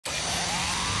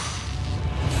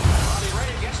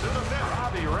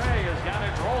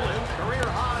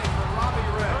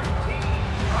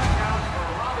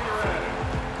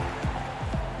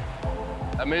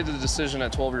made the decision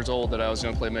at 12 years old that I was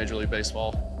going to play Major League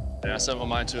Baseball, and I set my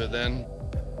mind to it then.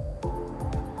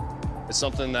 It's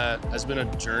something that has been a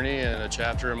journey and a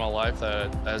chapter in my life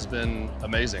that has been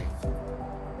amazing.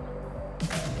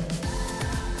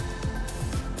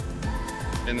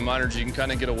 In the minors, you can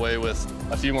kind of get away with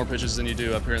a few more pitches than you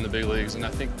do up here in the big leagues, and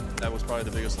I think that was probably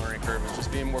the biggest learning curve, is just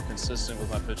being more consistent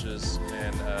with my pitches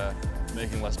and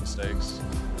making less mistakes.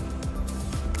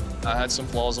 I had some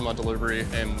flaws in my delivery,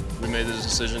 and we made the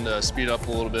decision to speed up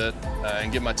a little bit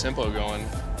and get my tempo going.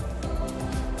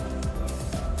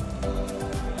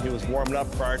 He was warming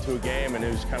up prior to a game, and he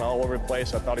was kind of all over the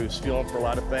place. I thought he was feeling for a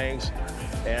lot of things.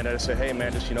 And I said, hey,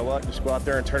 man, just, you know what? Just go out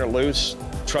there and turn it loose.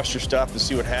 Trust your stuff and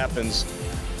see what happens.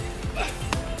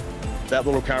 That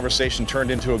little conversation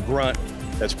turned into a grunt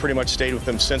that's pretty much stayed with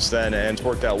him since then, and it's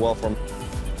worked out well for him.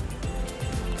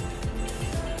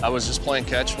 I was just playing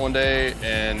catch one day,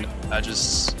 and I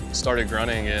just started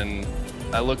grunting, and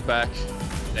I looked back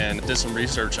and did some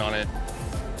research on it.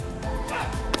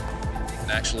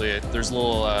 Actually, there's a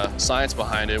little science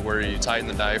behind it where you tighten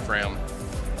the diaphragm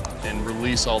and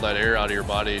release all that air out of your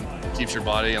body. It keeps your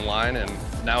body in line, and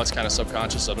now it's kind of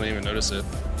subconscious. I don't even notice it.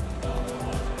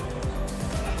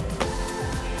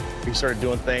 He started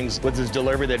doing things with his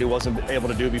delivery that he wasn't able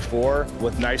to do before,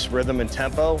 with nice rhythm and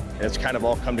tempo, and it's kind of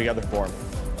all come together for him.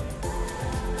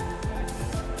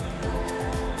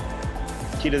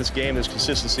 Key to this game is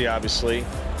consistency, obviously.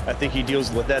 I think he deals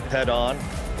with that head on.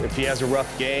 If he has a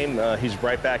rough game, he's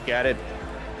right back at it.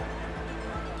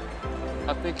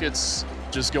 I think it's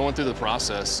just going through the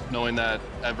process, knowing that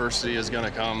adversity is going to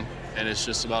come, and it's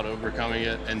just about overcoming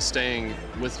it and staying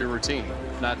with your routine,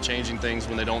 not changing things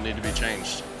when they don't need to be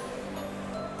changed.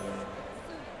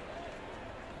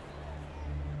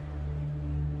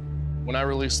 When I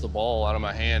release the ball out of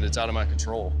my hand, it's out of my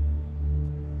control.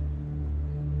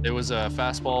 It was a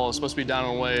fastball. It was supposed to be down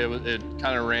and away. It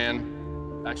kind of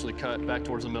ran, actually cut back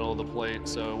towards the middle of the plate.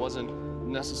 So it wasn't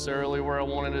necessarily where I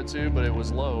wanted it to, but it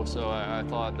was low. So I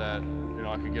thought that, you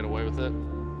know, I could get away with it,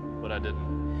 but I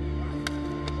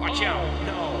didn't. Watch out!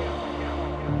 No.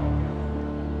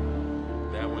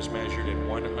 That was measured at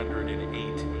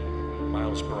 108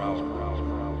 miles per hour.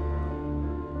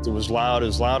 It was loud. It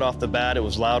was loud off the bat. It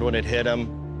was loud when it hit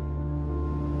him.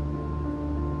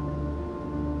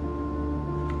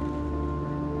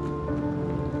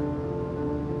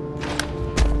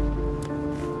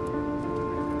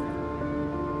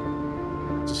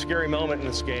 It's a scary moment in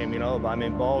this game, you know. I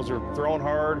mean, balls are thrown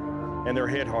hard and they're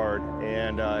hit hard,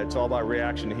 and it's all about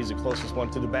reaction. He's the closest one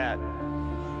to the bat.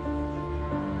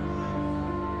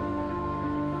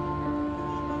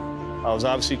 I was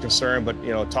obviously concerned, but, you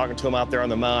know, talking to him out there on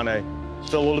the mound, I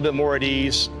feel a little bit more at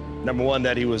ease. Number one,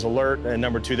 that he was alert, and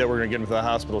number two, that we're going to get him to the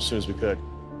hospital as soon as we could.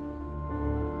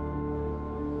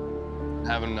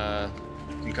 Having a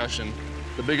concussion,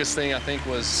 the biggest thing I think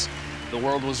was the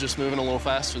world was just moving a little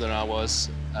faster than I was.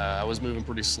 I was moving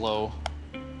pretty slow,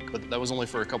 but that was only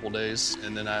for a couple days,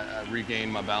 and then I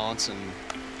regained my balance and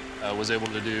was able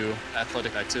to do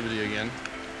athletic activity again.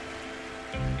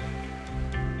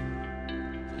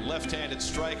 Left-handed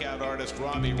strikeout artist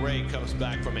Robbie Ray comes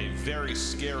back from a very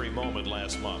scary moment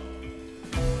last month.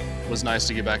 It was nice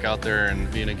to get back out there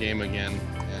and be in a game again,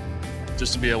 and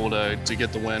just to be able to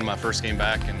get the win my first game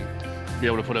back and be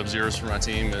able to put up zeros for my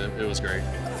team, it was great.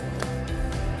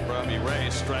 Robbie Ray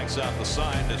strikes out the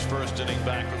side in his first inning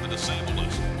back from the disabled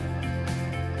list.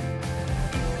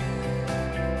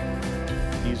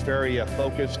 He's very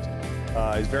focused.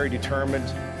 He's very determined.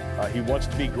 He wants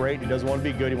to be great. He doesn't want to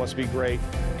be good. He wants to be great.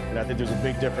 And I think there's a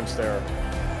big difference there.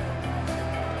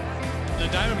 The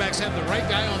Diamondbacks have the right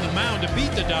guy on the mound to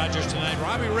beat the Dodgers tonight,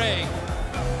 Robbie Ray.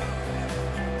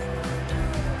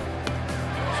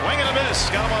 Swing and a miss.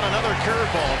 Got him on another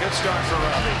curveball. Good start for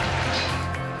Robbie.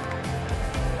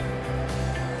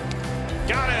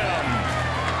 Got him.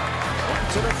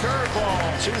 Went to the curveball.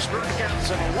 2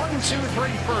 strikeouts and a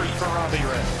 1-2-3 first for Robbie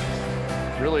Ray.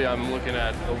 Really, I'm looking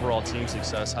at overall team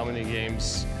success, how many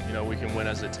games, you know, we can win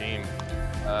as a team.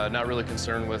 Not really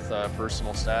concerned with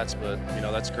personal stats, but, you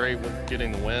know, that's great with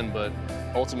getting the win, but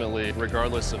ultimately,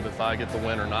 regardless of if I get the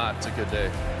win or not, it's a good day.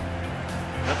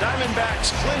 The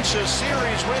Diamondbacks clinch a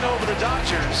series win over the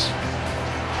Dodgers.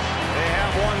 They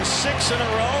have won 6 in a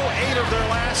row, 8 of their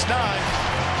last 9.